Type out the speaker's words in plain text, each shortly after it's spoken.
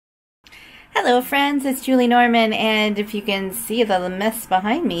Hello friends, it's Julie Norman, and if you can see the mess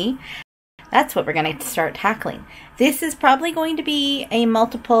behind me, that's what we're going to start tackling. This is probably going to be a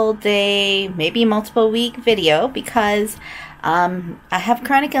multiple day, maybe multiple week video because I have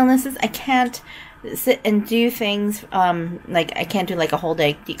chronic illnesses. I can't sit and do things like I can't do like a whole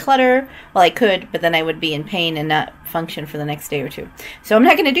day declutter. Well, I could, but then I would be in pain and not function for the next day or two. So I'm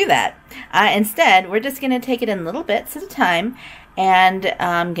not going to do that. Instead, we're just going to take it in little bits at a time, and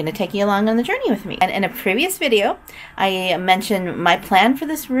I'm going to take you along on the journey with me. And in a previous video, I mentioned my plan for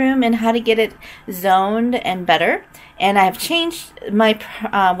this room and how to get it zoned and better. And I've changed my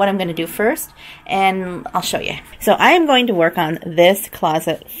what I'm going to do first, and I'll show you. So I am going to work on this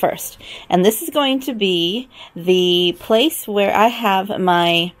closet first. And this is going to be the place where I have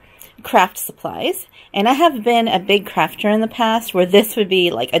my craft supplies. And I have been a big crafter in the past where this would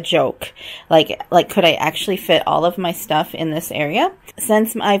be like a joke. Like could I actually fit all of my stuff in this area?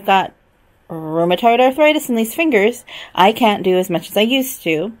 Since I've got rheumatoid arthritis in these fingers, I can't do as much as I used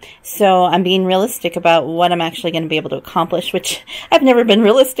to. So I'm being realistic about what I'm actually going to be able to accomplish, which I've never been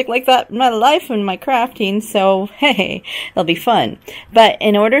realistic like that in my life in my crafting. So hey, it'll be fun. But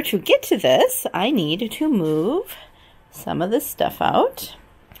in order to get to this, I need to move some of this stuff out.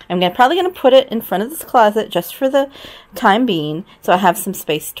 I'm probably going to put it in front of this closet just for the time being, so I have some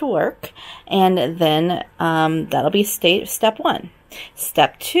space to work. And then that'll be step one.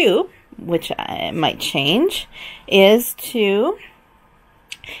 Step two, which I might change, is to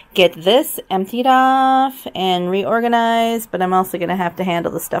get this emptied off and reorganized, but I'm also going to have to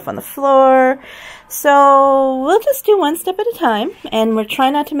handle the stuff on the floor. So we'll just do one step at a time, and we're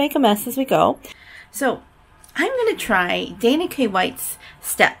trying not to make a mess as we go. So I'm going to try Dana K. White's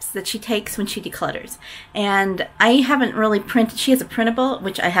steps that she takes when she declutters. And I haven't really printed, she has a printable,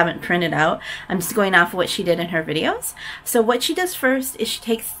 which I haven't printed out. I'm just going off of what she did in her videos. So what she does first is she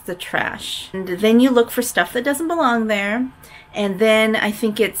takes the trash. And then you look for stuff that doesn't belong there. And then I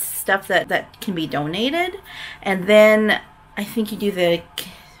think it's stuff that can be donated. And then I think you do the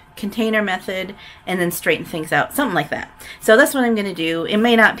container method and then straighten things out, something like that. So that's what I'm going to do. It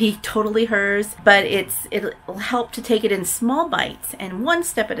may not be totally hers, but it'll help to take it in small bites and one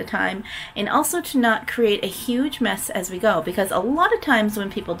step at a time, and also to not create a huge mess as we go, because a lot of times when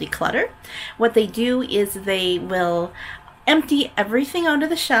people declutter, what they do is they will empty everything onto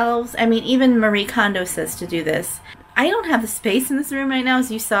the shelves. I mean, even Marie Kondo says to do this. I don't have the space in this room right now.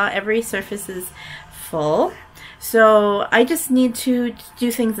 As you saw, every surface is full. So I just need to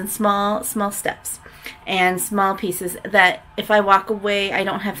do things in small steps and small pieces that if I walk away, I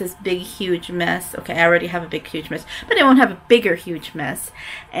don't have this big, huge mess. Okay, I already have a big, huge mess, but I won't have a bigger, huge mess.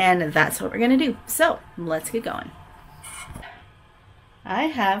 And that's what we're going to do. So let's get going. I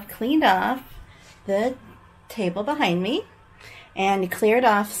have cleaned off the table behind me and cleared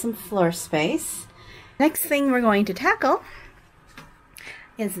off some floor space. Next thing we're going to tackle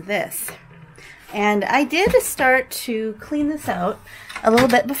is this. And I did start to clean this out a little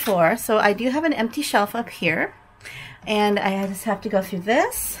bit before, so I do have an empty shelf up here, and I just have to go through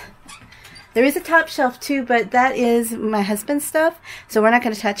this. There is a top shelf too, but that is my husband's stuff, so we're not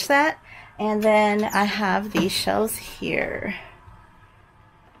going to touch that. And then I have these shelves here.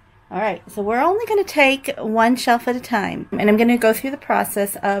 Alright, so we're only going to take one shelf at a time, and I'm going to go through the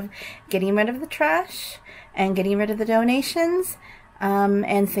process of getting rid of the trash and getting rid of the donations.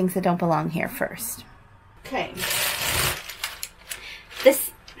 And things that don't belong here first. Okay.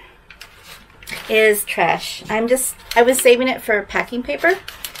 This is trash. I was saving it for packing paper.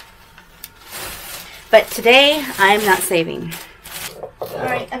 But today, I'm not saving.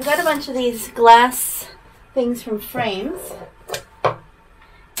 Alright, I've got a bunch of these glass things from frames.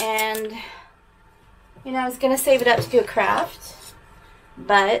 And, you know, I was going to save it up to do a craft.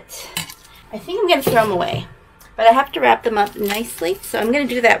 But I think I'm going to throw them away. But I have to wrap them up nicely, so I'm going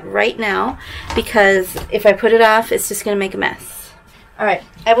to do that right now, because if I put it off, it's just going to make a mess. Alright,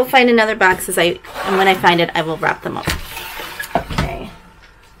 I will find another box, and when I find it, I will wrap them up. Okay.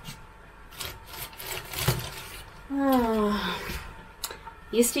 Oh.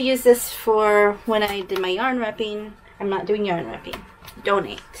 Used to use this for when I did my yarn wrapping. I'm not doing yarn wrapping.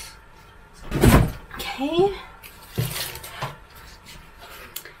 Donate. Okay.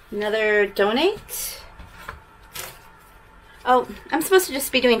 Another donate. Oh, I'm supposed to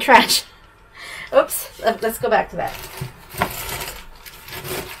just be doing trash. Oops, let's go back to that.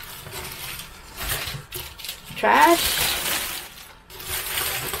 Trash.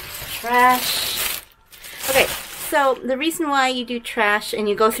 Trash. Okay, so the reason why you do trash and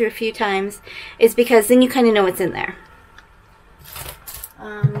you go through a few times is because then you kind of know what's in there.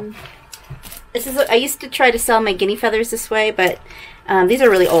 I used to try to sell my guinea feathers this way, but these are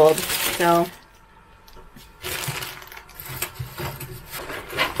really old. So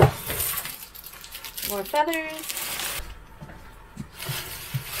more feathers,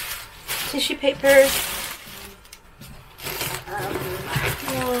 tissue paper.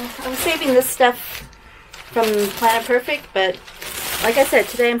 Well, I'm saving this stuff from Planet Perfect, but like I said,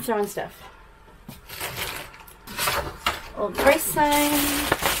 today I'm throwing stuff. Old price sign.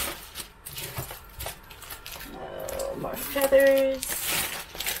 Oh, more feathers.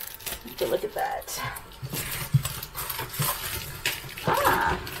 Have to look at that.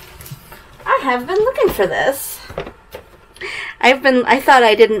 Ah, I have been looking for this. I thought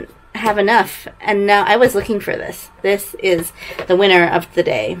I didn't have enough, and now I was looking for this. This is the winner of the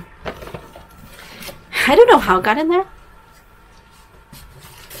day. I don't know how it got in there.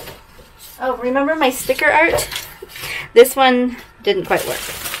 Oh, remember my sticker art? This one didn't quite work.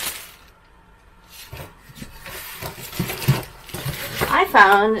 I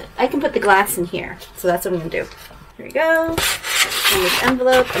found I can put the glass in here, so that's what I'm going to do. Here we go. In this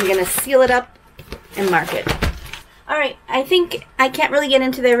envelope, I'm going to seal it up and mark it. Alright, I think I can't really get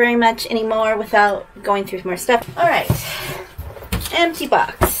into there very much anymore without going through more stuff. Alright, empty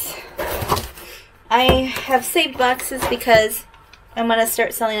box. I have saved boxes because I'm going to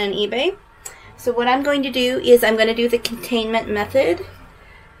start selling on eBay. So what I'm going to do is I'm going to do the containment method,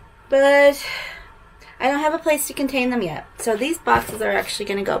 but I don't have a place to contain them yet. So these boxes are actually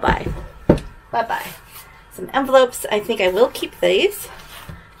going to go by. Bye-bye. Some envelopes, I think I will keep these.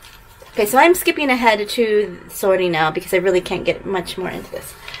 Okay, so I'm skipping ahead to sorting now because I really can't get much more into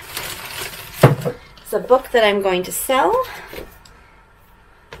this. It's a book that I'm going to sell.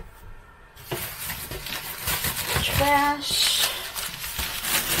 Trash.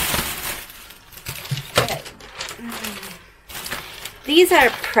 Okay. These are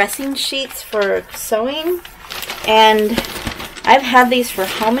pressing sheets for sewing, and I've had these for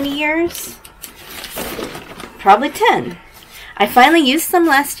how many years? Probably 10. I finally used them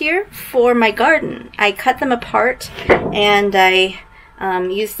last year for my garden. I cut them apart and I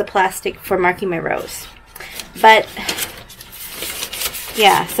used the plastic for marking my rows. But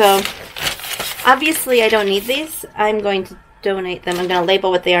yeah, so obviously I don't need these. I'm going to donate them. I'm going to label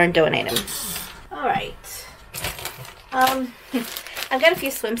what they are and donate them. Alright. I've got a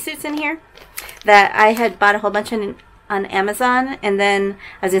few swimsuits in here that I had bought a whole bunch on Amazon, and then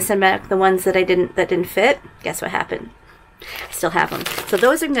I was going to send back the ones that didn't fit. Guess what happened? I still have them. So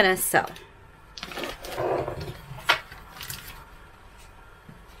those I'm going to sell.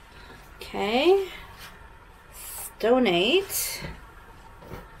 Okay. Donate.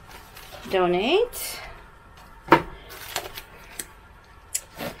 Donate.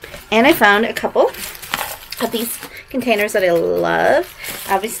 And I found a couple of these containers that I love.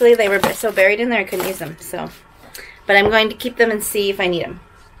 Obviously they were so buried in there I couldn't use them. But I'm going to keep them and see if I need them.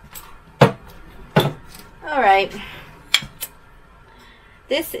 Alright.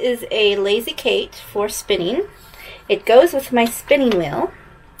 This is a Lazy Kate for spinning. It goes with my spinning wheel,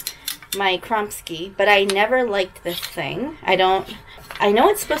 my Kromsky, but I never liked this thing. I know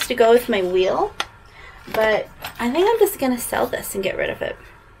it's supposed to go with my wheel, but I think I'm just going to sell this and get rid of it.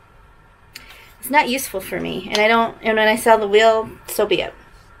 It's not useful for me, and when I sell the wheel, so be it.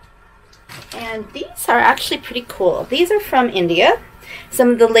 And these are actually pretty cool. These are from India. Some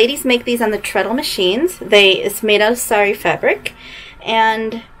of the ladies make these on the treadle machines. It's made out of sari fabric,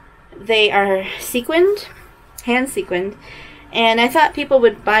 and they are sequined, hand sequined, and I thought people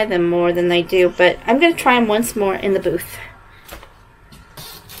would buy them more than they do, but I'm going to try them once more in the booth.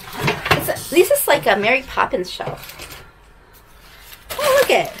 This is like a Mary Poppins shelf. Oh, look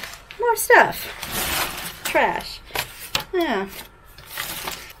at it. More stuff. Trash. Yeah.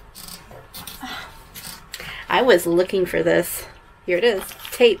 I was looking for this. Here it is.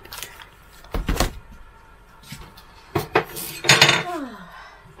 Tape.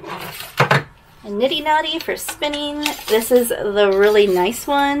 A Nitty Naughty for spinning. This is the really nice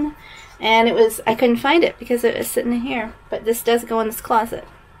one. And I couldn't find it because it was sitting in here. But this does go in this closet.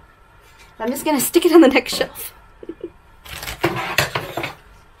 I'm just going to stick it on the next shelf.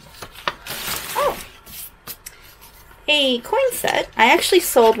 Oh. A coin set. I actually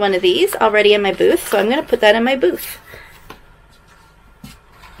sold one of these already in my booth, so I'm going to put that in my booth.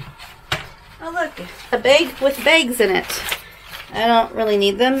 Oh look, a bag with bags in it. I don't really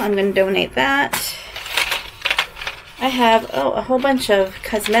need them. I'm going to donate that. I have, a whole bunch of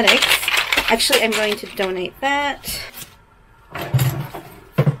cosmetics. Actually, I'm going to donate that.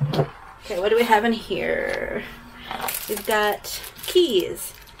 Okay, what do we have in here? We've got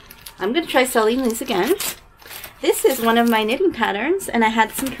keys. I'm going to try selling these again. This is one of my knitting patterns, and I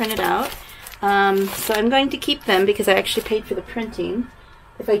had some printed out. So I'm going to keep them because I actually paid for the printing.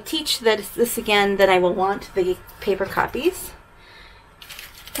 if I teach this again, then I will want the paper copies.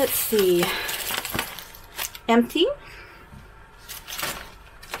 Let's see. Empty.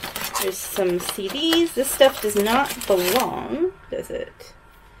 There's some CDs. This stuff does not belong, does it?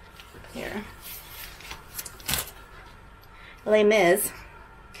 Here. Les Mis.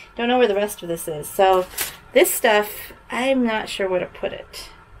 Don't know where the rest of this is. So this stuff, I'm not sure where to put it.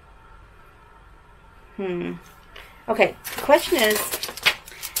 Okay, the question is,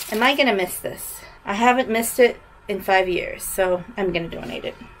 am I going to miss this? I haven't missed it in 5 years, so I'm going to donate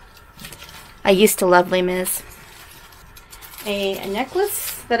it. I used to love Les Mis. A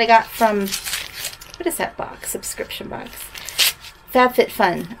necklace that I got from, what is that box? Subscription box.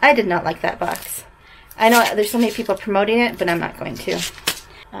 FabFitFun. I did not like that box. I know there's so many people promoting it, but I'm not going to.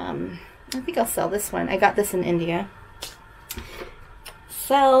 I think I'll sell this one. I got this in India.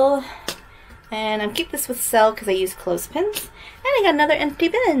 Sell. And I'll keep this with sell because I use clothespins. And I got another empty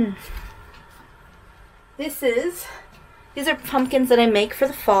bin. These are pumpkins that I make for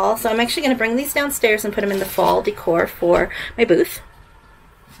the fall. So I'm actually going to bring these downstairs and put them in the fall decor for my booth.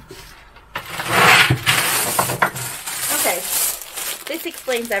 Okay. This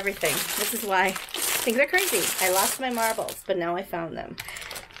explains everything. This is why things are crazy. I lost my marbles, but now I found them.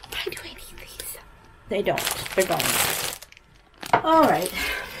 Why do I need these? They don't. They're gone. Alright.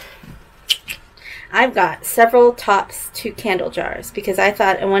 I've got several tops to candle jars because I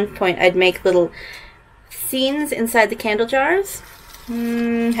thought at one point I'd make little scenes inside the candle jars.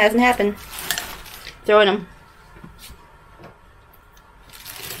 Hasn't happened. Throwing them.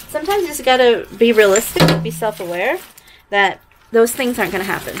 Sometimes you just gotta be realistic, be self-aware that those things aren't gonna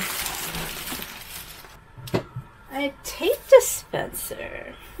happen. A tape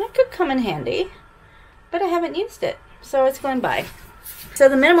dispenser. That could come in handy, but I haven't used it, so it's going by. So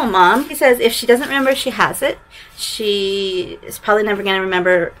the minimal mom, she says if she doesn't remember she has it, she is probably never going to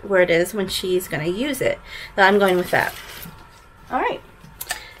remember where it is when she's going to use it. So I'm going with that. Alright.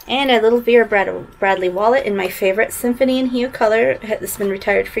 And a little Vera Bradley wallet in my favorite Symphony and Hue color. This has been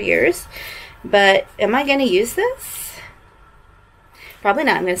retired for years. But am I going to use this? Probably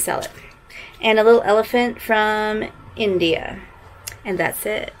not. I'm going to sell it. And a little elephant from India. And that's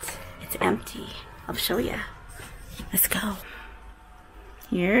it. It's empty. I'll show you. Let's go.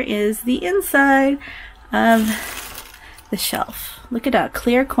 Here is the inside of the shelf. Look at that,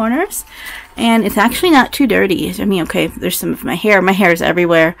 clear corners. And it's actually not too dirty. I mean, okay, there's some of my hair. My hair is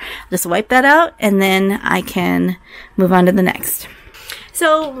everywhere. Just wipe that out, and then I can move on to the next.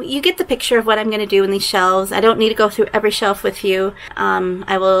 So you get the picture of what I'm going to do in these shelves. I don't need to go through every shelf with you.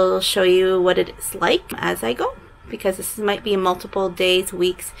 I will show you what it is like as I go, because this might be multiple days,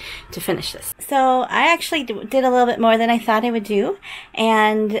 weeks to finish this. So I actually did a little bit more than I thought I would do.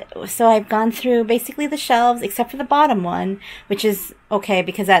 And so I've gone through basically the shelves, except for the bottom one, which is okay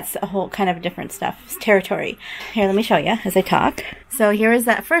because that's a whole kind of different stuff. It's territory. Here, let me show you as I talk. So here is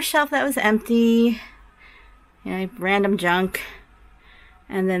that first shelf that was empty. You know, random junk.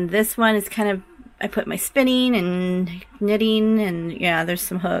 And then this one is kind of, I put my spinning and knitting, and yeah, there's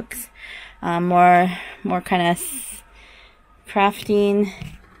some hooks. More kind of crafting.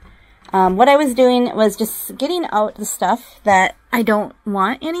 What I was doing was just getting out the stuff that I don't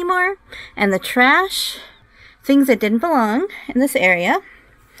want anymore, and the trash, things that didn't belong in this area.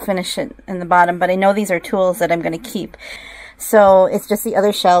 Finish it in the bottom, but I know these are tools that I'm going to keep. So it's just the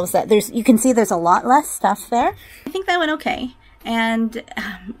other shelves that you can see there's a lot less stuff there. I think that went okay. And it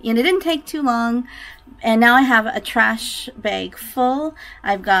didn't take too long, and now I have a trash bag full.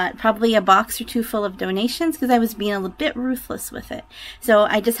 I've got probably a box or two full of donations because I was being a little bit ruthless with it. So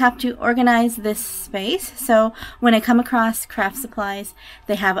I just have to organize this space so when I come across craft supplies,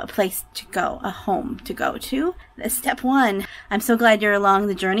 they have a place to go, a home to go to. Step one, I'm so glad you're along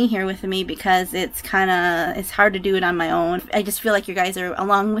the journey here with me because it's hard to do it on my own. I just feel like you guys are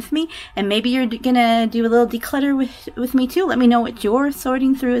along with me, and maybe you're gonna do a little declutter with me too. Let me know what you're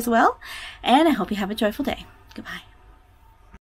sorting through as well, and I hope you have a joyful day. Goodbye.